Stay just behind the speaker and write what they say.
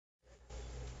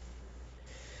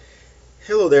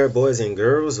Hello there, boys and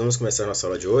girls. Vamos começar nossa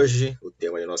aula de hoje. O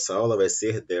tema de nossa aula vai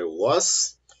ser There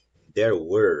was, there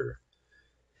were.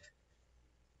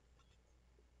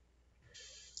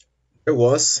 There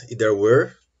was e there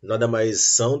were nada mais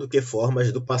são do que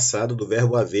formas do passado do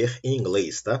verbo haver em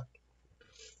inglês, tá?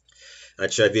 A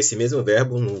gente já viu esse mesmo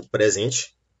verbo no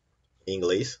presente em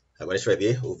inglês. Agora a gente vai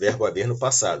ver o verbo haver no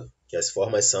passado, que as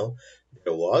formas são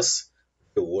there was,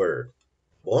 there were.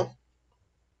 Bom?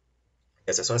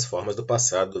 Essas são as formas do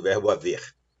passado do verbo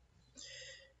haver.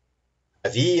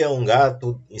 Havia um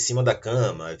gato em cima da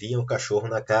cama, havia um cachorro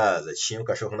na casa, tinha um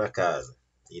cachorro na casa.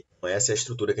 Então essa é a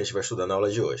estrutura que a gente vai estudar na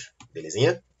aula de hoje.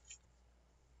 Belezinha?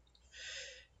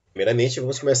 Primeiramente,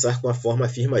 vamos começar com a forma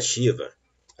afirmativa.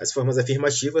 As formas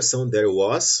afirmativas são there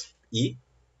was e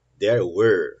there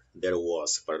were. There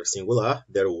was para o singular,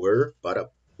 there were para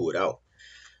o plural.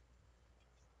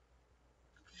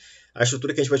 A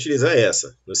estrutura que a gente vai utilizar é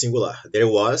essa, no singular. There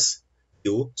was e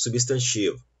o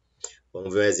substantivo.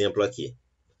 Vamos ver um exemplo aqui.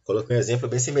 Coloquei um exemplo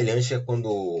bem semelhante a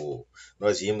quando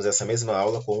nós vimos essa mesma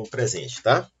aula com o presente,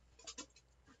 tá?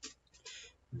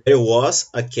 There was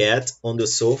a cat on the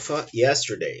sofa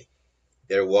yesterday.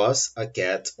 There was a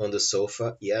cat on the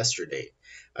sofa yesterday.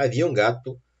 Havia um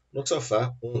gato no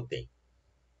sofá ontem.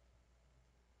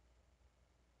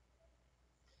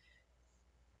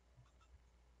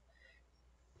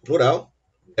 Plural,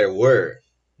 there were.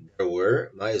 There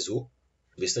were mais o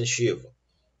substantivo.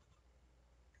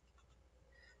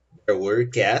 There were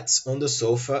cats on the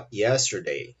sofa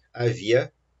yesterday.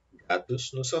 Havia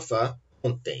gatos no sofá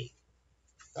ontem.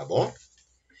 Tá bom?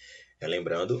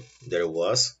 Relembrando, there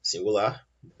was, singular,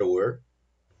 there were,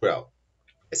 plural.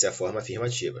 Essa é a forma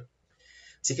afirmativa.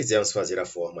 Se quisermos fazer a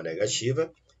forma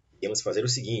negativa, iremos fazer o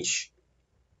seguinte.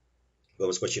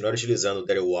 Vamos continuar utilizando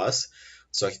there was,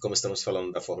 só que como estamos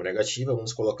falando da forma negativa,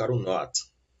 vamos colocar o not.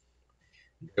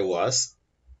 There was,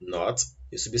 not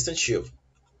e o substantivo.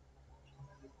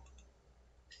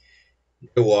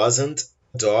 There wasn't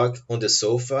a dog on the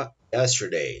sofa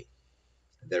yesterday.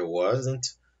 There wasn't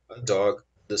a dog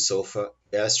on the sofa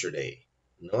yesterday.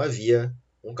 Não havia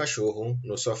um cachorro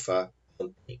no sofá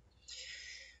ontem.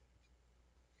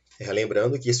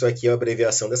 Relembrando que isso aqui é a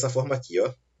abreviação dessa forma aqui,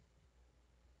 ó.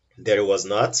 There was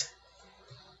not.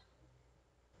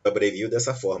 Eu abrevio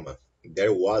dessa forma. There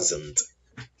wasn't.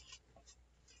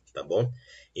 Tá bom?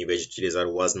 Em vez de utilizar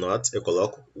was not, eu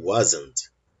coloco wasn't.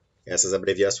 Essas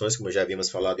abreviações, como já havíamos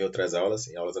falado em outras aulas,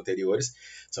 em aulas anteriores,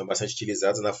 são bastante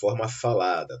utilizadas na forma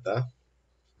falada, tá?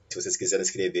 Se vocês quiserem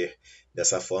escrever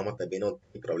dessa forma, também não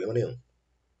tem problema nenhum.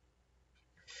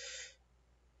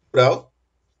 Plural,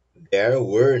 there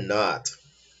were not.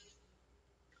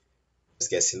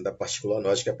 Esquecendo da partícula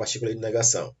not, que é a partícula de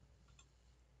negação.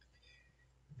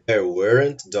 There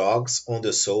weren't dogs on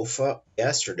the sofa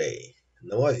yesterday.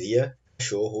 Não havia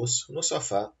cachorros no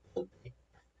sofá ontem.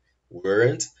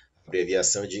 Weren't,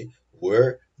 abreviação de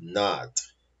were not.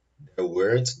 There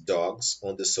weren't dogs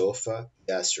on the sofa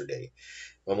yesterday.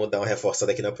 Vamos dar uma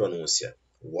reforçada aqui na pronúncia.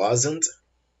 Wasn't,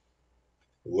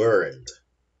 weren't.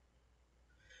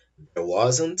 There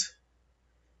wasn't,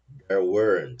 there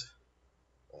weren't.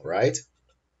 Alright?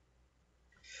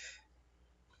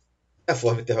 A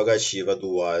forma interrogativa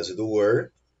do was e do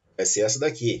were vai ser essa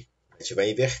daqui. A gente vai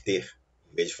inverter.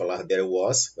 Em vez de falar there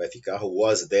was, vai ficar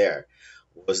was there.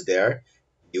 Was there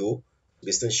e o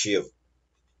substantivo.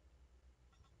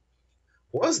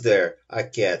 Was there a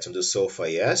cat on the sofa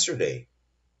yesterday?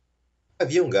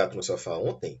 Havia um gato no sofá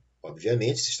ontem?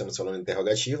 Obviamente, se estamos falando de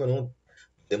interrogativa, não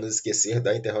podemos esquecer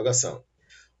da interrogação.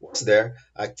 Was there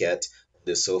a cat on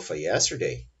the sofa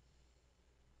yesterday?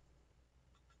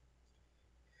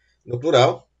 No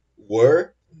plural,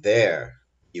 were there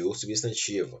e o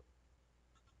substantivo.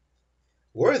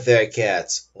 Were there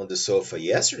cats on the sofa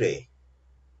yesterday?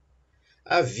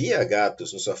 Havia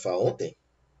gatos no sofá ontem?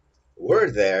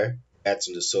 Were there cats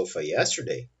on the sofa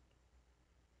yesterday?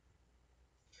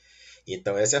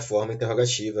 Então, essa é a forma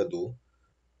interrogativa do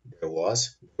there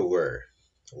was, there were.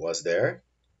 Was there,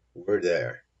 were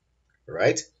there.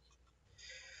 Right?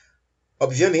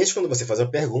 Obviamente, quando você faz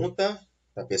uma pergunta,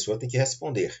 a pessoa tem que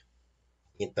responder.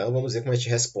 Então, vamos ver como a gente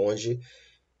responde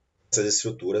essas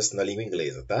estruturas na língua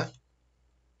inglesa, tá?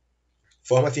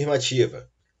 Forma afirmativa.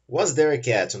 Was there a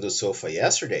cat on the sofa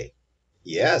yesterday?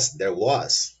 Yes, there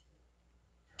was.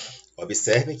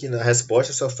 Observem que na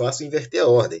resposta eu só faço inverter a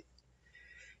ordem.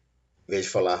 Em vez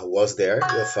de falar was there,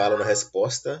 eu falo na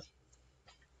resposta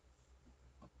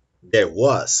there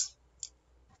was.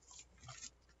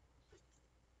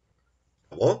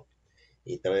 Tá bom?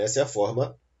 Então essa é a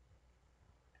forma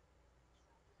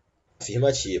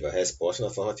afirmativa, a resposta na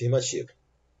forma afirmativa.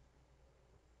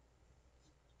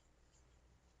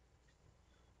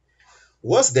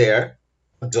 Was there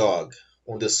a dog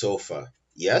on the sofa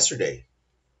yesterday?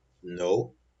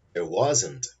 No, there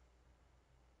wasn't.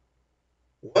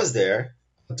 Was there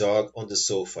a dog on the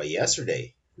sofa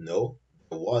yesterday? No,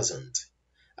 there wasn't.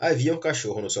 Havia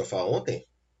cachorro no sofá ontem?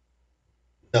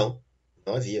 Não,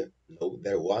 não havia. No,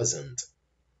 there wasn't.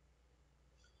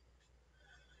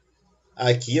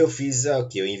 Aqui eu fiz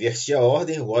aqui, eu inverti a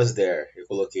ordem, was there. Eu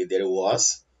coloquei there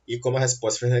was, e como a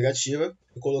resposta foi negativa,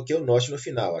 eu coloquei o not no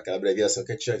final, aquela abreviação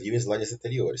que a gente já viu em slides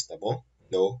anteriores, tá bom?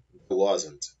 No, there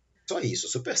wasn't. Só isso,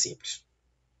 super simples.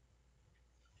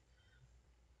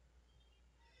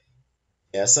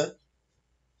 Essa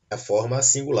é a forma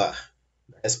singular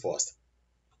da resposta.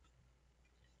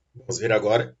 Vamos ver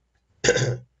agora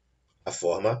a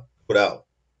forma plural.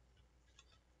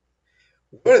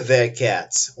 Were there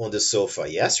cats on the sofa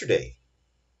yesterday?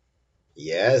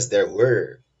 Yes, there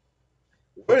were.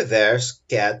 Were there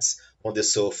cats on the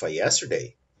sofa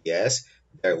yesterday? Yes,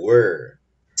 there were.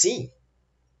 Sim,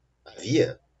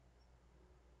 havia.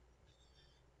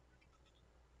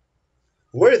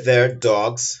 Were there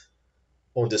dogs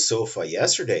on the sofa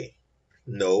yesterday?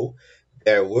 No,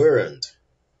 there weren't.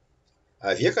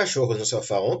 Havia cachorros no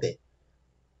sofá ontem?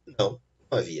 Não,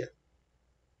 não havia.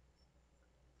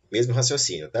 Mesmo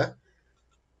raciocínio, tá?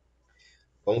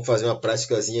 Vamos fazer uma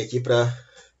práticazinha aqui para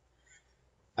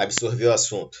absorver o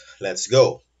assunto. Let's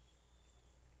go.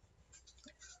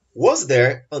 Was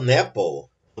there an apple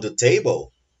on the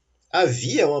table?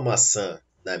 Havia uma maçã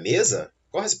na mesa?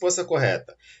 Qual a resposta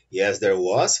correta? Yes, there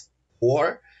was.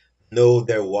 Or no,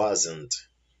 there wasn't.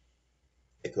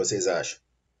 O que vocês acham?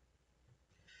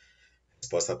 A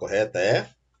resposta correta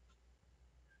é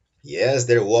yes,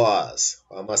 there was.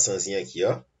 Olha a maçãzinha aqui,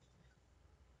 ó.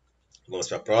 Vamos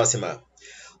para a próxima.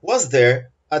 Was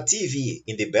there a TV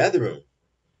in the bedroom?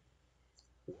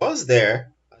 Was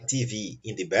there a TV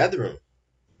in the bedroom?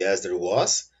 Yes, there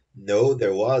was. No,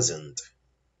 there wasn't.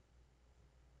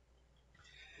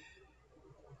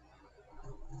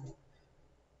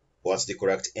 What's the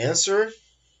correct answer?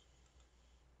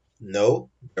 No,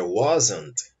 there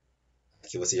wasn't.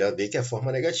 Aqui você já vê que é a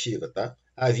forma negativa, tá?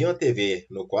 Havia uma TV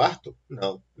no quarto?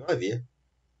 Não, não havia.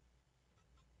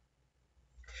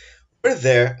 Were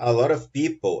there a lot of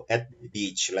people at the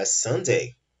beach last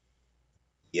Sunday?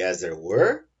 Yes, there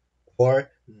were.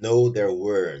 Or no, there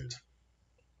weren't.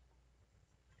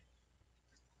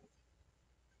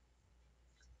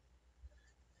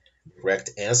 The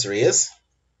correct answer is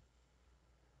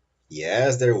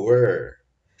yes, there were.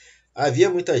 Havia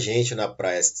muita gente na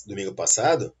praia domingo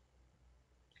passado?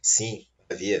 Sim,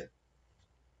 havia.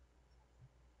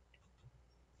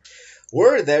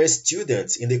 Were there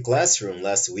students in the classroom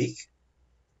last week?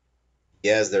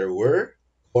 Yes, there were.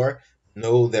 Or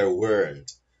no, there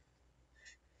weren't.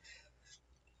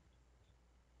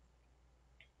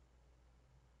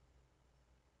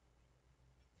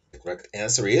 The correct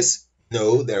answer is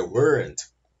no, there weren't.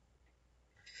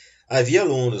 Havia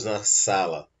alunos na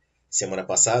sala semana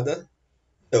passada?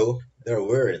 No, there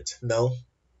weren't. Não,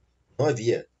 não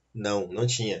havia. Não, não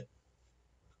tinha.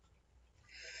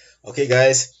 Okay,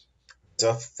 guys. That's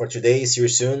all for today. See you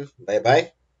soon. Bye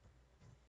bye.